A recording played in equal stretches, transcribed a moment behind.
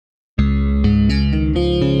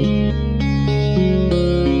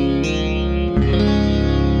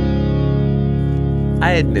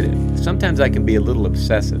I admit it, sometimes I can be a little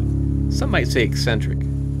obsessive. Some might say eccentric.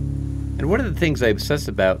 And one of the things I obsess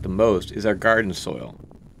about the most is our garden soil.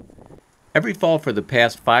 Every fall for the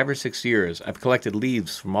past 5 or 6 years, I've collected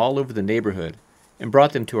leaves from all over the neighborhood and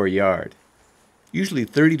brought them to our yard, usually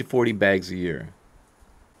 30 to 40 bags a year.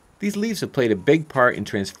 These leaves have played a big part in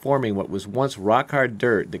transforming what was once rock-hard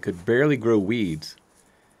dirt that could barely grow weeds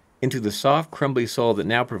into the soft, crumbly soil that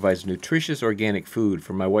now provides nutritious organic food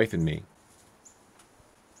for my wife and me.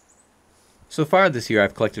 So far this year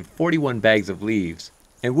I've collected 41 bags of leaves,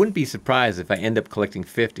 and wouldn't be surprised if I end up collecting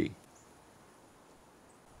 50.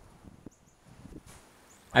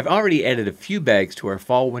 I've already added a few bags to our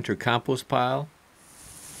fall-winter compost pile,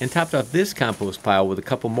 and topped off this compost pile with a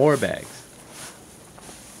couple more bags.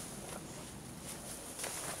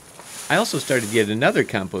 I also started yet another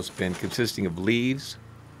compost bin consisting of leaves,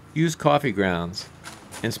 used coffee grounds,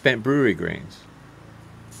 and spent brewery grains.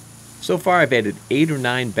 So far I've added 8 or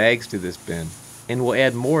 9 bags to this bin, and will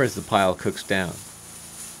add more as the pile cooks down.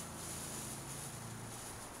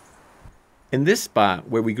 In this spot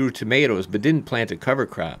where we grew tomatoes but didn't plant a cover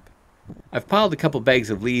crop, I've piled a couple bags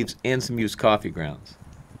of leaves and some used coffee grounds.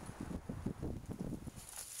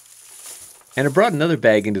 And I brought another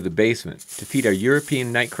bag into the basement to feed our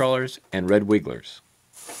European nightcrawlers and red wigglers.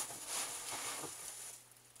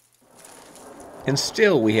 And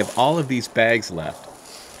still we have all of these bags left,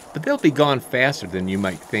 but they'll be gone faster than you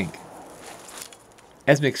might think.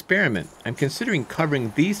 As an experiment, I'm considering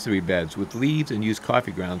covering these 3 beds with leaves and used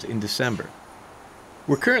coffee grounds in December.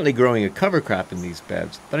 We're currently growing a cover crop in these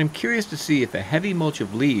beds, but I'm curious to see if a heavy mulch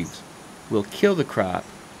of leaves will kill the crop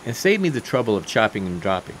and save me the trouble of chopping and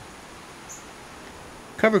dropping.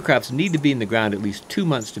 Cover crops need to be in the ground at least 2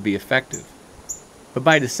 months to be effective, but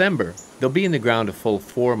by December they'll be in the ground a full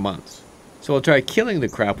 4 months. So I'll try killing the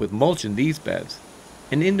crop with mulch in these beds,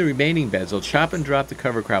 and in the remaining beds I'll chop and drop the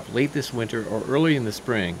cover crop late this winter or early in the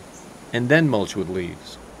spring, and then mulch with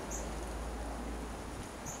leaves.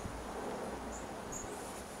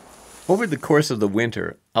 Over the course of the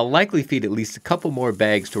winter, I'll likely feed at least a couple more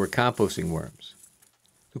bags to our composting worms.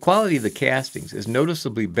 The quality of the castings is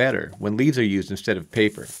noticeably better when leaves are used instead of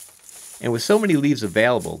paper, and with so many leaves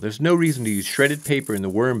available, there's no reason to use shredded paper in the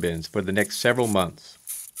worm bins for the next several months.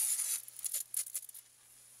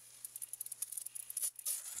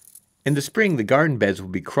 In the spring, the garden beds will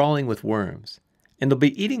be crawling with worms, and they'll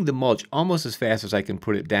be eating the mulch almost as fast as I can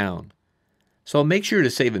put it down. So I'll make sure to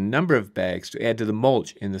save a number of bags to add to the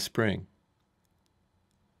mulch in the spring.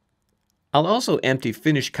 I'll also empty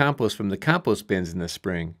finished compost from the compost bins in the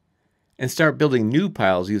spring, and start building new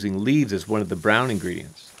piles using leaves as one of the brown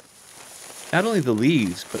ingredients. Not only the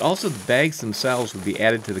leaves, but also the bags themselves will be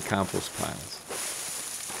added to the compost piles.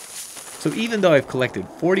 So even though I've collected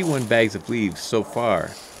 41 bags of leaves so far,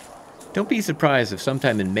 don't be surprised if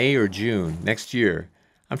sometime in May or June next year,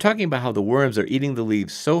 I'm talking about how the worms are eating the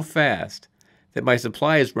leaves so fast that my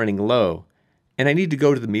supply is running low, and I need to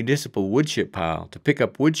go to the municipal wood chip pile to pick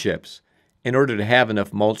up wood chips in order to have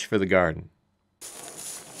enough mulch for the garden.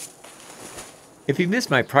 If you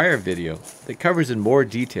missed my prior video that covers in more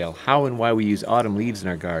detail how and why we use autumn leaves in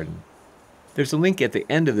our garden, there's a link at the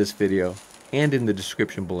end of this video and in the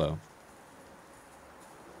description below.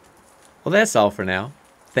 Well, that's all for now.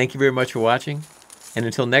 Thank you very much for watching, and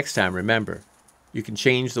until next time, remember, you can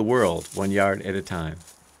change the world one yard at a time.